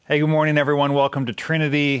Hey, good morning, everyone. Welcome to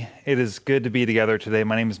Trinity. It is good to be together today.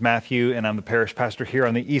 My name is Matthew, and I'm the parish pastor here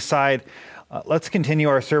on the east side. Let's continue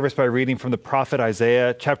our service by reading from the prophet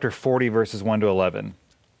Isaiah, chapter 40, verses 1 to 11.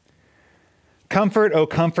 Comfort, O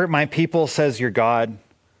comfort my people, says your God.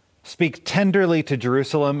 Speak tenderly to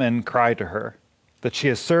Jerusalem and cry to her, that she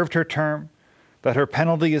has served her term, that her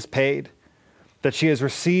penalty is paid, that she has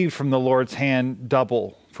received from the Lord's hand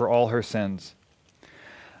double for all her sins.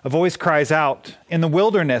 A voice cries out, in the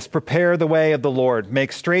wilderness, prepare the way of the Lord.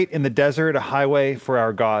 Make straight in the desert a highway for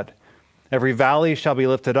our God. Every valley shall be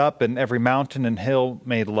lifted up, and every mountain and hill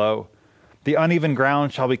made low. The uneven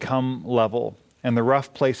ground shall become level, and the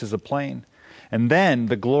rough places a plain. And then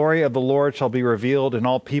the glory of the Lord shall be revealed, and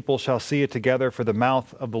all people shall see it together, for the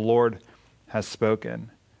mouth of the Lord has spoken.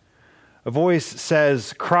 A voice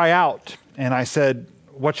says, cry out. And I said,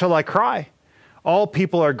 what shall I cry? All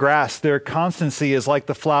people are grass. Their constancy is like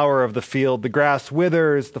the flower of the field. The grass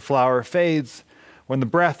withers, the flower fades. When the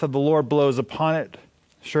breath of the Lord blows upon it,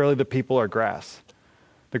 surely the people are grass.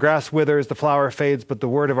 The grass withers, the flower fades, but the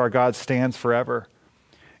word of our God stands forever.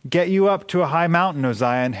 Get you up to a high mountain, O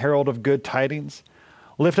Zion, herald of good tidings.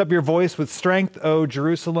 Lift up your voice with strength, O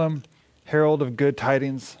Jerusalem, herald of good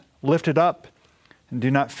tidings. Lift it up and do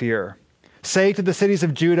not fear. Say to the cities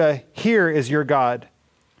of Judah, here is your God.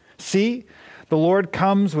 See, the Lord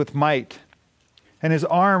comes with might, and his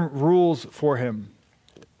arm rules for him.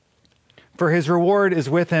 For his reward is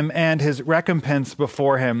with him, and his recompense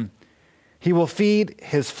before him. He will feed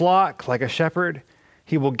his flock like a shepherd.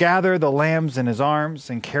 He will gather the lambs in his arms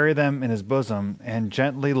and carry them in his bosom, and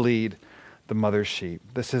gently lead the mother's sheep.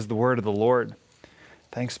 This is the word of the Lord.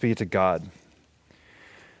 Thanks be to God.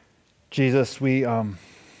 Jesus, we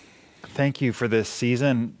thank you for this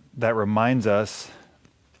season that reminds us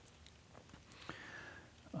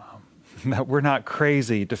that we're not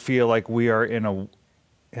crazy to feel like we are in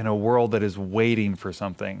a world that is waiting for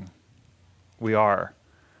something. We are.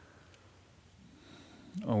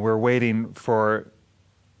 We're waiting for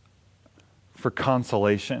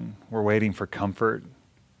consolation. We're waiting for comfort.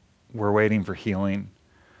 We're waiting for healing.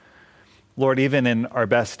 Lord, even in our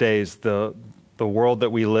best days, the world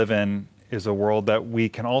that we live in is a world that we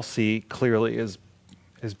can all see clearly is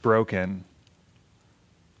broken,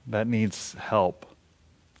 that needs help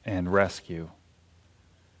and rescue.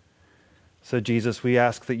 So Jesus, we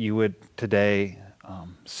ask that you would today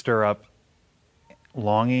stir up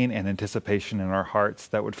longing and anticipation in our hearts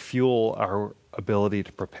that would fuel our ability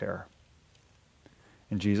to prepare.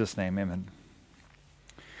 In Jesus' name, amen.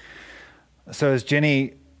 So as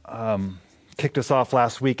Jenny kicked us off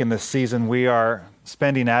last week in this season, we are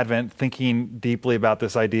spending Advent thinking deeply about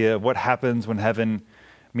this idea of what happens when heaven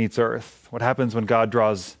meets earth, what happens when God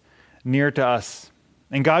draws near to us.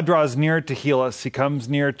 And God draws near to heal us. He comes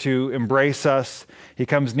near to embrace us. He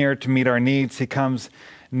comes near to meet our needs. He comes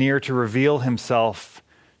near to reveal himself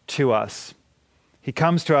to us. He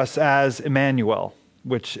comes to us as Emmanuel,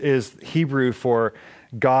 which is Hebrew for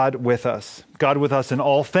God with us in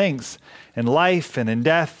all things, in life and in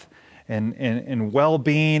death, and in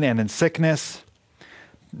well-being and in sickness.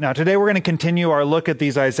 Now, today we're going to continue our look at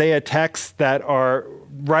these Isaiah texts that are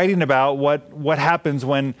writing about what happens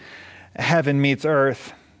when heaven meets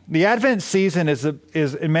earth. The Advent season is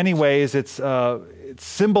in many ways it's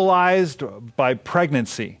symbolized by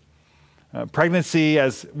pregnancy. Pregnancy,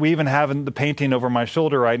 as we even have in the painting over my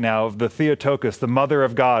shoulder right now of the Theotokos, the mother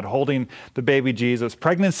of God holding the baby Jesus.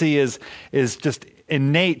 Pregnancy is just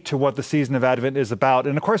innate to what the season of Advent is about.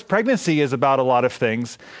 And of course, pregnancy is about a lot of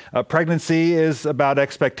things. Pregnancy is about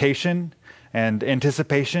expectation and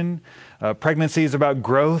anticipation. Pregnancy is about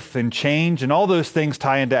growth and change, and all those things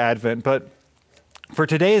tie into Advent. But for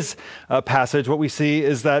today's passage, what we see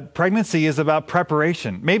is that pregnancy is about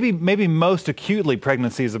preparation. Maybe most acutely,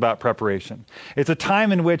 pregnancy is about preparation. It's a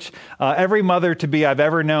time in which every mother-to-be I've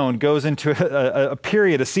ever known goes into a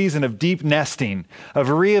period, a season of deep nesting, of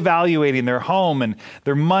reevaluating their home and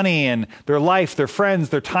their money and their life, their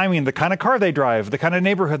friends, their timing, the kind of car they drive, the kind of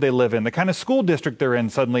neighborhood they live in, the kind of school district they're in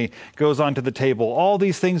suddenly goes onto the table. All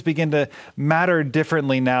these things begin to matter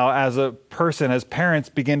differently now as a person, as parents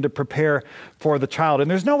begin to prepare for the child.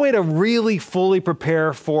 And there's no way to really fully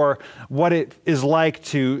prepare for what it is like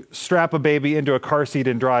to strap a baby into a car seat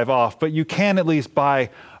and drive off, but you can at least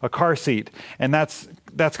buy a car seat. And that's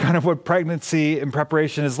kind of what pregnancy and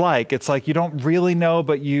preparation is like. It's like you don't really know,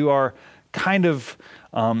 but you are kind of,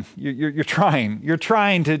 you're trying. You're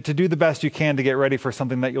trying to do the best you can to get ready for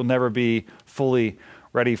something that you'll never be fully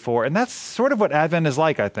ready for. And that's sort of what Advent is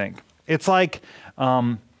like, I think. It's like,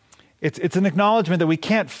 it's an acknowledgement that we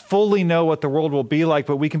can't fully know what the world will be like,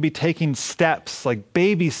 but we can be taking steps, like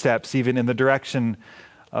baby steps even, in the direction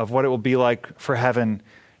of what it will be like for heaven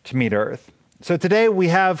to meet earth. So today we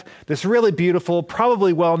have this really beautiful,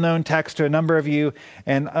 probably well-known text to a number of you,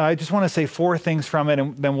 and I just want to say 4 things from it,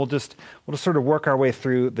 and then we'll just sort of work our way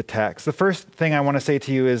through the text. The first thing I want to say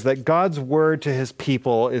to you is that God's word to his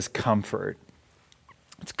people is comfort.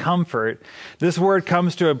 It's comfort. This word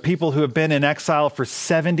comes to a people who have been in exile for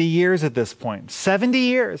 70 years at this point. 70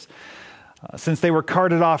 years since they were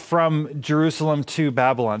carted off from Jerusalem to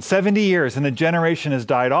Babylon. 70 years, and a generation has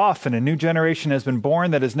died off, and a new generation has been born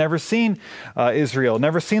that has never seen Israel,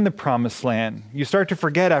 never seen the promised land. You start to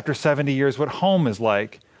forget after 70 years what home is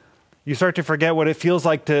like. You start to forget what it feels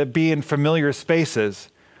like to be in familiar spaces.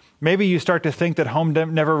 Maybe you start to think that home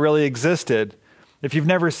never really existed. If you've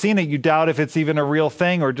never seen it, you doubt if it's even a real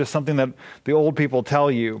thing or just something that the old people tell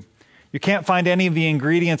you. You can't find any of the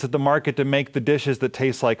ingredients at the market to make the dishes that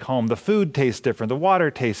taste like home. The food tastes different. The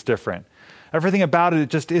water tastes different. Everything about it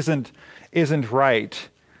just isn't right.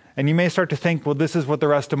 And you may start to think, well, this is what the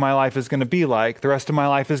rest of my life is going to be like. The rest of my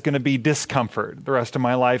life is going to be discomfort. The rest of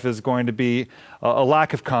my life is going to be a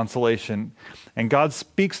lack of consolation. And God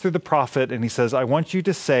speaks through the prophet, and he says, I want you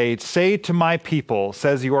to say to my people,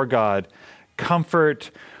 says your God,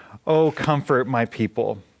 comfort, oh, comfort my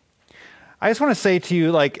people. I just want to say to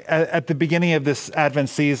you, like at the beginning of this Advent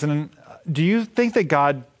season, do you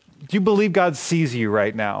believe God sees you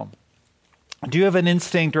right now? Do you have an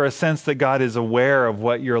instinct or a sense that God is aware of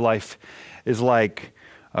what your life is like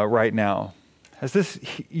right now? Has this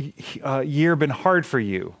year been hard for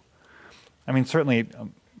you? I mean, certainly,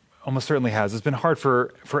 almost certainly has. It's been hard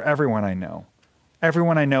for everyone I know.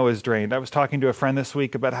 Everyone I know is drained. I was talking to a friend this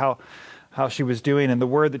week about how she was doing, and the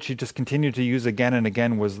word that she just continued to use again and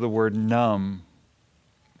again was the word numb,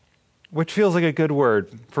 which feels like a good word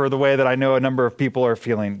for the way that I know a number of people are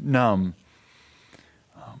feeling, numb.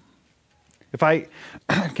 If I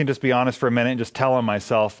can just be honest for a minute and just tell on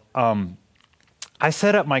myself, I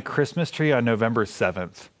set up my Christmas tree on November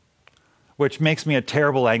 7th, which makes me a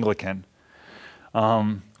terrible Anglican.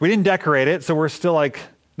 We didn't decorate it, so we're still like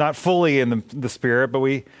not fully in the spirit, but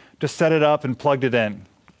we just set it up and plugged it in.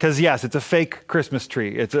 Because yes, it's a fake Christmas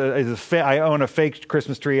tree. I own a fake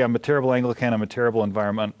Christmas tree. I'm a terrible Anglican. I'm a terrible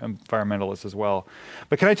environmentalist as well.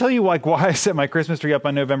 But can I tell you why I set my Christmas tree up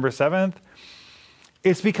on November 7th?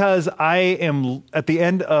 It's because I am, at the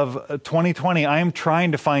end of 2020, I am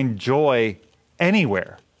trying to find joy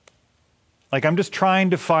anywhere. Like I'm just trying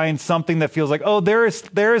to find something that feels like, oh, there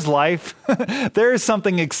is life. There is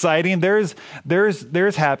something exciting. There's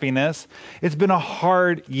happiness. It's been a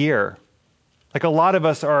hard year. Like a lot of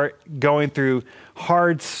us are going through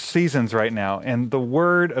hard seasons right now, and the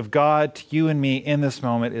word of God to you and me in this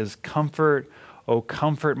moment is comfort, oh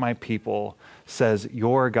comfort my people, says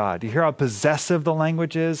your God. Do you hear how possessive the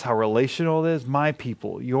language is, how relational it is? My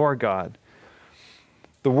people, your God.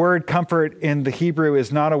 The word comfort in the Hebrew is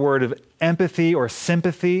not a word of empathy or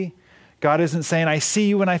sympathy. God isn't saying, I see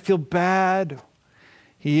you and I feel bad.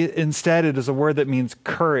 Instead, it is a word that means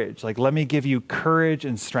courage, like let me give you courage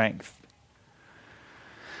and strength.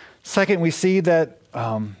 Second, we see that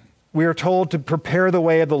we are told to prepare the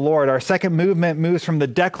way of the Lord. Our second movement moves from the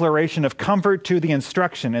declaration of comfort to the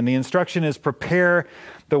instruction, and the instruction is prepare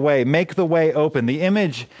the way, make the way open. The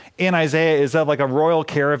image in Isaiah is of like a royal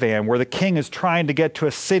caravan where the king is trying to get to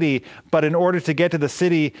a city, but in order to get to the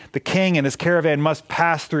city, the king and his caravan must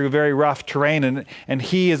pass through very rough terrain, and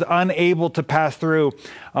he is unable to pass through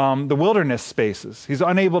the wilderness spaces. He's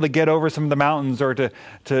unable to get over some of the mountains or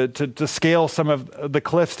to scale some of the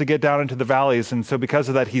cliffs to get down into the valleys, and so because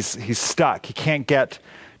of that, he's stuck. He can't get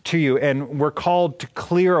to you, and we're called to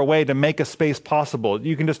clear a way to make a space possible.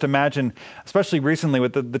 You can just imagine, especially recently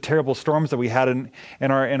with the terrible storms that we had in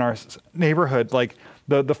our neighborhood, like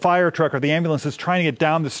the fire truck or the ambulance is trying to get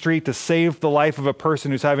down the street to save the life of a person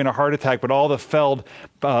who's having a heart attack, but all the felled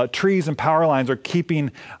trees and power lines are keeping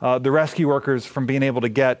the rescue workers from being able to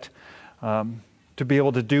get to be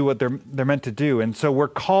able to do what they're meant to do. And so we're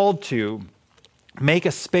called to make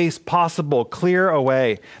a space possible, clear a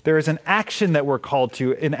way. There is an action that we're called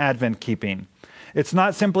to in Advent keeping. It's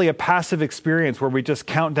not simply a passive experience where we just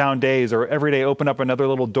count down days or every day open up another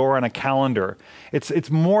little door on a calendar.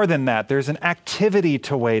 It's more than that. There's an activity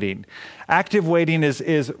to waiting. Active waiting is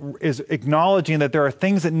acknowledging that there are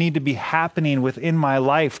things that need to be happening within my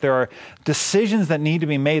life. There are decisions that need to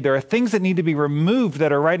be made. There are things that need to be removed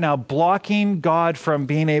that are right now blocking God from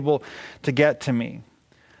being able to get to me.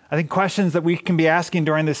 I think questions that we can be asking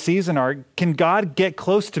during this season are, can God get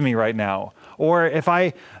close to me right now? Or if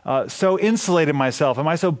I so insulated myself, am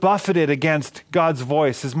I so buffeted against God's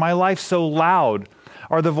voice? Is my life so loud?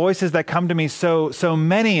 are the voices that come to me so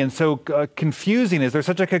many and so confusing? Is there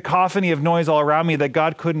such a cacophony of noise all around me that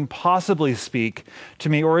God couldn't possibly speak to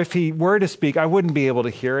me? Or if he were to speak, I wouldn't be able to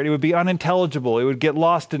hear it. It would be unintelligible. It would get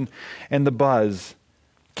lost in the buzz.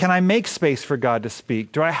 Can I make space for God to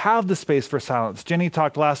speak? Do I have the space for silence? Jenny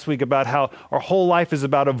talked last week about how our whole life is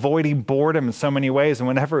about avoiding boredom in so many ways. And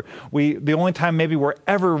the only time maybe we're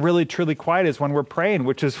ever really truly quiet is when we're praying,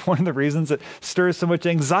 which is one of the reasons that stirs so much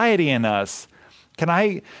anxiety in us. Can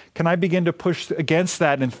I begin to push against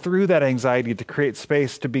that and through that anxiety to create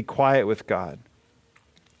space to be quiet with God?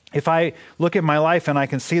 If I look at my life and I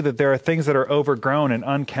can see that there are things that are overgrown and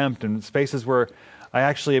unkempt and spaces where I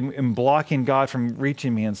actually am blocking God from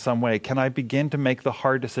reaching me in some way, can I begin to make the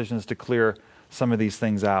hard decisions to clear some of these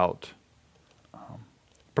things out?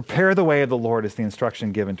 Prepare the way of the Lord is the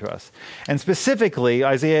instruction given to us. And specifically,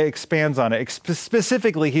 Isaiah expands on it.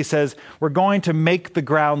 Specifically, he says, we're going to make the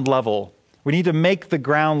ground level. We need to make the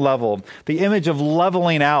ground level. The image of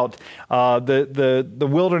leveling out the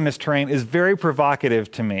wilderness terrain is very provocative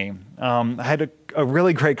to me. I had a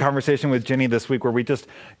really great conversation with Jenny this week where we just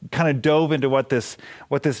kind of dove into what this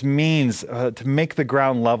means to make the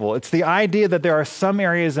ground level. It's the idea that there are some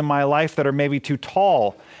areas in my life that are maybe too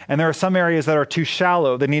tall, and there are some areas that are too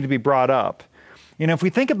shallow that need to be brought up. You know, if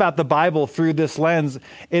we think about the Bible through this lens,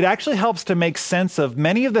 it actually helps to make sense of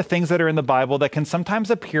many of the things that are in the Bible that can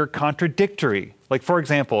sometimes appear contradictory. Like, for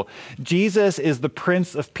example, Jesus is the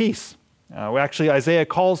Prince of Peace. Actually, Isaiah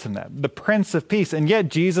calls him that, the Prince of Peace. And yet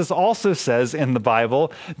Jesus also says in the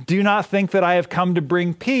Bible, do not think that I have come to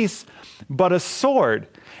bring peace, but a sword.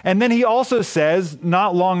 And then he also says,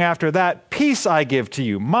 not long after that, peace I give to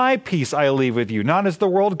you. My peace I leave with you, not as the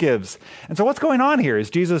world gives. And so what's going on here?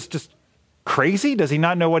 Is Jesus just crazy? Does he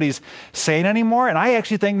not know what he's saying anymore? And I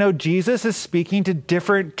actually think, no, Jesus is speaking to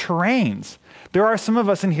different terrains. There are some of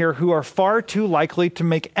us in here who are far too likely to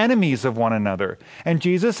make enemies of one another. And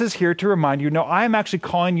Jesus is here to remind you, no, I am actually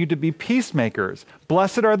calling you to be peacemakers.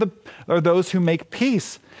 Blessed are those who make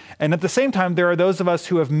peace. And at the same time, there are those of us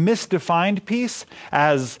who have misdefined peace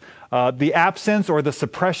as the absence or the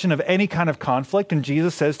suppression of any kind of conflict. And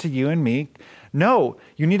Jesus says to you and me, no,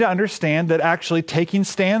 you need to understand that actually taking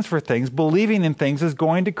stands for things, believing in things is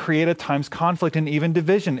going to create at times conflict and even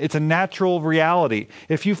division. It's a natural reality.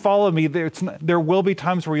 If you follow me, there will be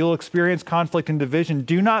times where you'll experience conflict and division.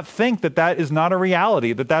 Do not think that that is not a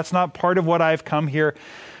reality, that that's not part of what I've come here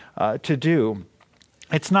to do.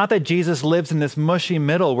 It's not that Jesus lives in this mushy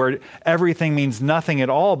middle where everything means nothing at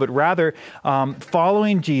all, but rather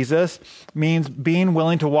following Jesus means being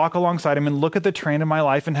willing to walk alongside him and look at the terrain of my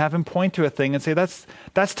life and have him point to a thing and say, that's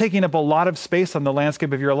taking up a lot of space on the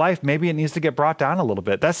landscape of your life. Maybe it needs to get brought down a little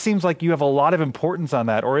bit. That seems like you have a lot of importance on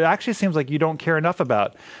that, or it actually seems like you don't care enough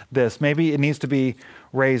about this. Maybe it needs to be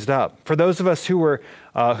raised up. For those of us who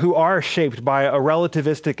are shaped by a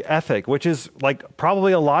relativistic ethic, which is like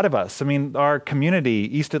probably a lot of us. I mean, our community,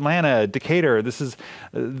 East Atlanta, Decatur, this is,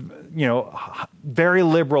 very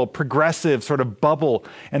liberal, progressive sort of bubble.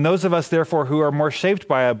 And those of us, therefore, who are more shaped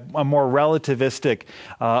by a more relativistic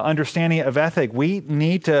understanding of ethic, we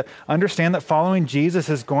need to understand that following Jesus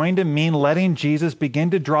is going to mean letting Jesus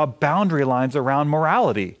begin to draw boundary lines around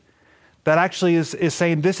morality. That actually is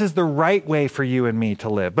saying this is the right way for you and me to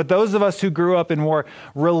live. But those of us who grew up in more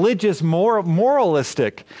religious, more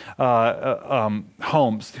moralistic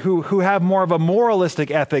homes, who have more of a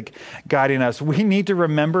moralistic ethic guiding us, we need to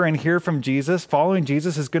remember and hear from Jesus. Following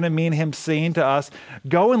Jesus is going to mean him saying to us,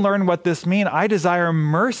 go and learn what this means. I desire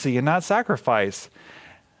mercy and not sacrifice.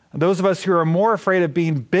 Those of us who are more afraid of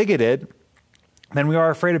being bigoted than we are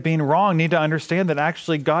afraid of being wrong need to understand that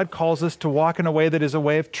actually God calls us to walk in a way that is a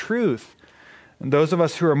way of truth. And those of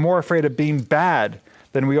us who are more afraid of being bad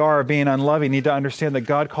than we are of being unloving need to understand that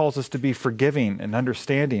God calls us to be forgiving and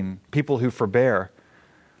understanding, people who forbear.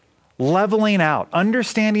 Leveling out,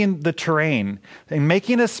 understanding the terrain, and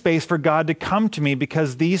making a space for God to come to me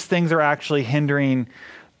because these things are actually hindering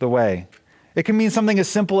the way. It can mean something as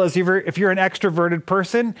simple as if you're an extroverted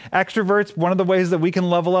person. Extroverts, one of the ways that we can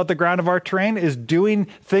level out the ground of our terrain is doing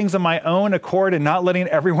things on my own accord and not letting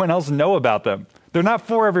everyone else know about them. They're not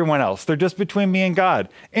for everyone else. They're just between me and God.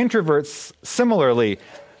 Introverts, similarly,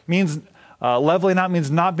 means leveling out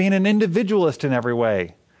means not being an individualist in every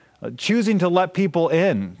way. Choosing to let people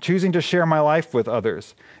in, choosing to share my life with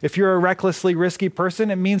others. If you're a recklessly risky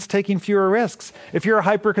person, it means taking fewer risks. If you're a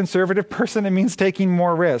hyper-conservative person, it means taking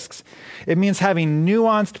more risks. It means having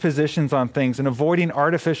nuanced positions on things and avoiding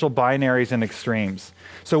artificial binaries and extremes.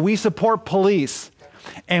 So we support police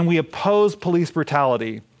and we oppose police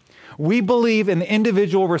brutality. We believe in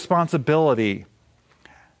individual responsibility.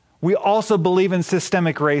 We also believe in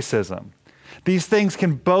systemic racism. These things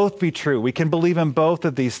can both be true. We can believe in both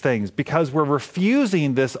of these things because we're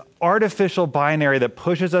refusing this artificial binary that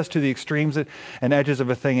pushes us to the extremes and edges of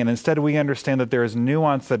a thing. And instead, we understand that there is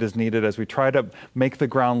nuance that is needed as we try to make the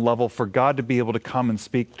ground level for God to be able to come and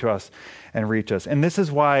speak to us and reach us. And this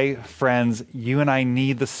is why, friends, you and I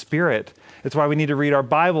need the Spirit. It's why we need to read our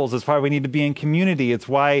Bibles. It's why we need to be in community. It's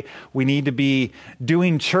why we need to be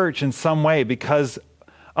doing church in some way, because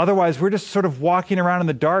otherwise, we're just sort of walking around in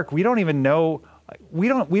the dark. We don't even know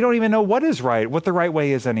what is right, what the right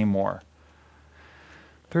way is anymore.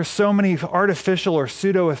 There's so many artificial or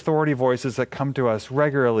pseudo-authority voices that come to us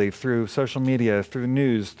regularly through social media, through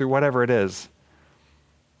news, through whatever it is,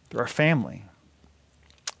 through our family.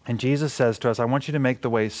 And Jesus says to us, I want you to make the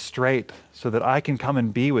way straight so that I can come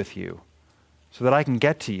and be with you, so that I can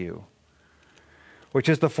get to you, which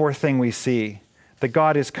is the fourth thing we see, that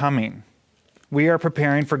God is coming. We are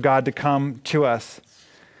preparing for God to come to us.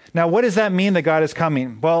 Now, what does that mean that God is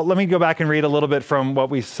coming? Well, let me go back and read a little bit from what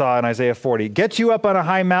we saw in Isaiah 40. Get you up on a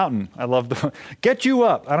high mountain. I love get you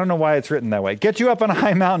up. I don't know why it's written that way. Get you up on a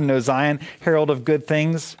high mountain, O Zion, herald of good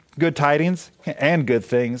things, good tidings, and good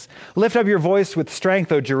things. Lift up your voice with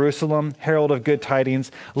strength, O Jerusalem, herald of good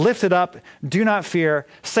tidings. Lift it up. Do not fear.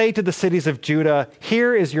 Say to the cities of Judah,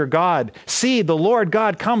 here is your God. See, the Lord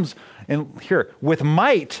God comes with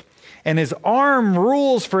might, and his arm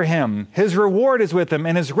rules for him. His reward is with him,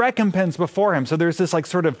 and his recompense before him. So there's this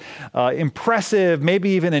sort of impressive, maybe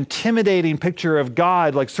even intimidating picture of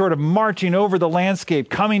God, sort of marching over the landscape,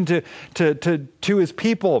 coming to his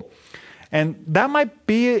people. And that might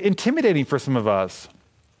be intimidating for some of us.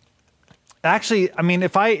 Actually, I mean,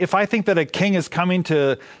 if I think that a king is coming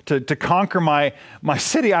to conquer my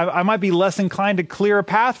city, I might be less inclined to clear a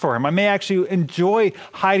path for him. I may actually enjoy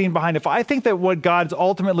hiding behind. If I think that what God's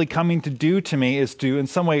ultimately coming to do to me is to in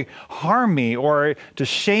some way harm me or to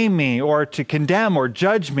shame me or to condemn or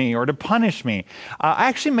judge me or to punish me, I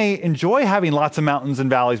actually may enjoy having lots of mountains and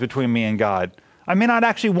valleys between me and God. I may not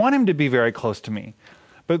actually want him to be very close to me.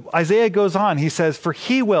 But Isaiah goes on, he says, for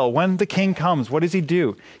he will, when the king comes, what does he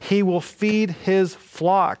do? He will feed his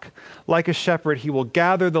flock like a shepherd. He will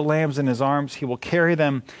gather the lambs in his arms. He will carry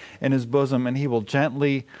them in his bosom, and he will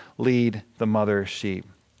gently lead the mother sheep.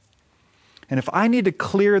 And if I need to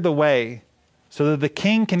clear the way so that the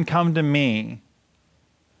king can come to me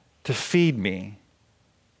to feed me,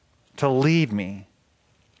 to lead me,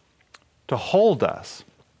 to hold us,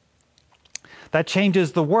 that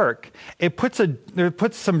changes the work. It puts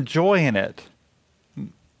some joy in it.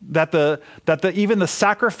 That even the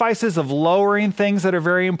sacrifices of lowering things that are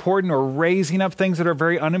very important or raising up things that are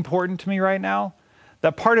very unimportant to me right now,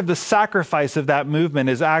 that part of the sacrifice of that movement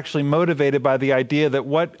is actually motivated by the idea that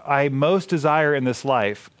what I most desire in this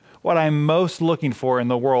life, what I'm most looking for in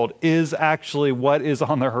the world is actually what is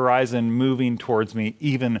on the horizon moving towards me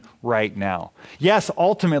even right now. Yes,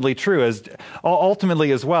 ultimately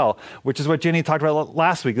as well, which is what Jenny talked about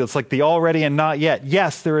last week. It's like the already and not yet.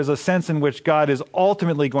 Yes, there is a sense in which God is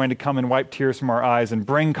ultimately going to come and wipe tears from our eyes and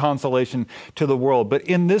bring consolation to the world. But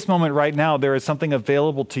in this moment right now, there is something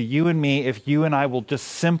available to you and me if you and I will just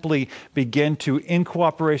simply begin to, in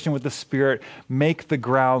cooperation with the Spirit, make the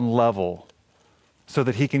ground level so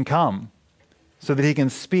that he can come, so that he can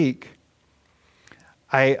speak.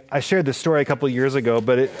 I shared this story a couple of years ago,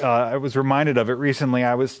 but I was reminded of it recently.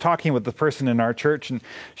 I was talking with the person in our church, and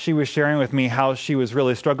she was sharing with me how she was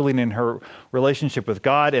really struggling in her relationship with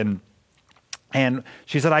God. And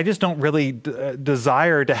she said, I just don't really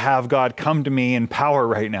desire to have God come to me in power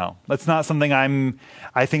right now. That's not something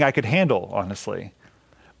I think I could handle, honestly.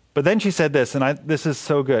 But then she said this, and this is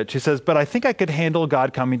so good. She says, but I think I could handle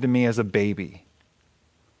God coming to me as a baby.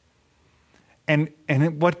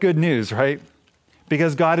 And what good news, right?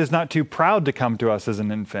 Because God is not too proud to come to us as an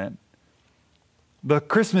infant. The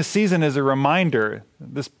Christmas season is a reminder.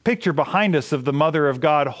 This picture behind us of the mother of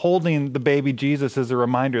God holding the baby Jesus is a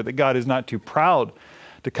reminder that God is not too proud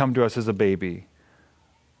to come to us as a baby,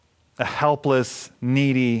 a helpless,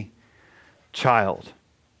 needy child.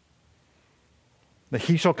 That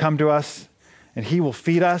he shall come to us and he will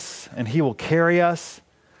feed us and he will carry us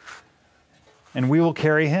and we will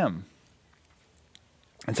carry him.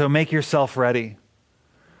 And so make yourself ready.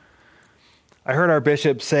 I heard our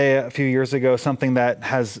bishop say a few years ago something that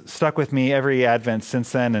has stuck with me every Advent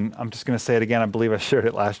since then, and I'm just going to say it again. I believe I shared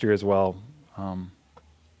it last year as well.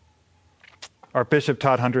 Our bishop,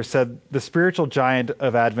 Todd Hunter, said, the spiritual giant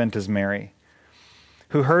of Advent is Mary,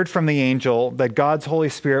 who heard from the angel that God's Holy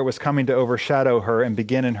Spirit was coming to overshadow her and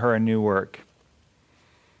begin in her a new work.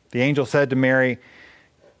 The angel said to Mary,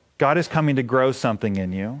 God is coming to grow something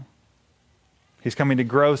in you. He's coming to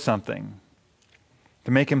grow something.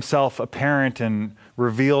 to make himself apparent and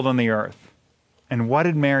revealed on the earth. And what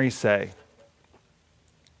did Mary say?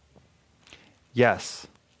 Yes.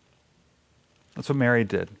 That's what Mary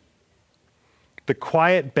did. The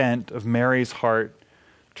quiet bent of Mary's heart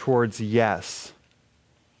towards yes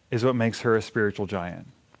is what makes her a spiritual giant.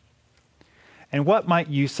 And what might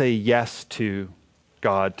you say yes to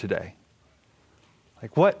God today?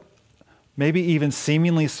 Like what, maybe even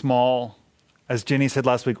seemingly small, as Jenny said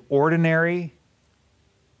last week, ordinary,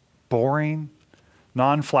 boring,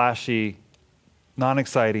 non-flashy,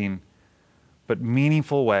 non-exciting, but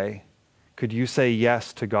meaningful way could you say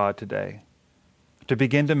yes to God today? To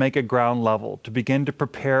begin to make it ground level, to begin to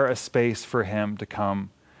prepare a space for him to come,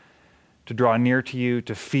 to draw near to you,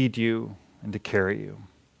 to feed you, and to carry you.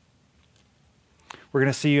 We're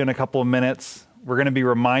going to see you in a couple of minutes. We're going to be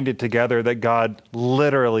reminded together that God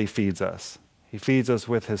literally feeds us. He feeds us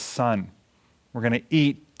with his Son. We're going to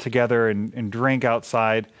eat together and drink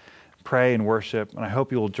outside, pray and worship, and I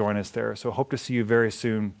hope you will join us there. So I hope to see you very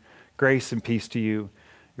soon. Grace and peace to you.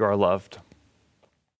 You are loved.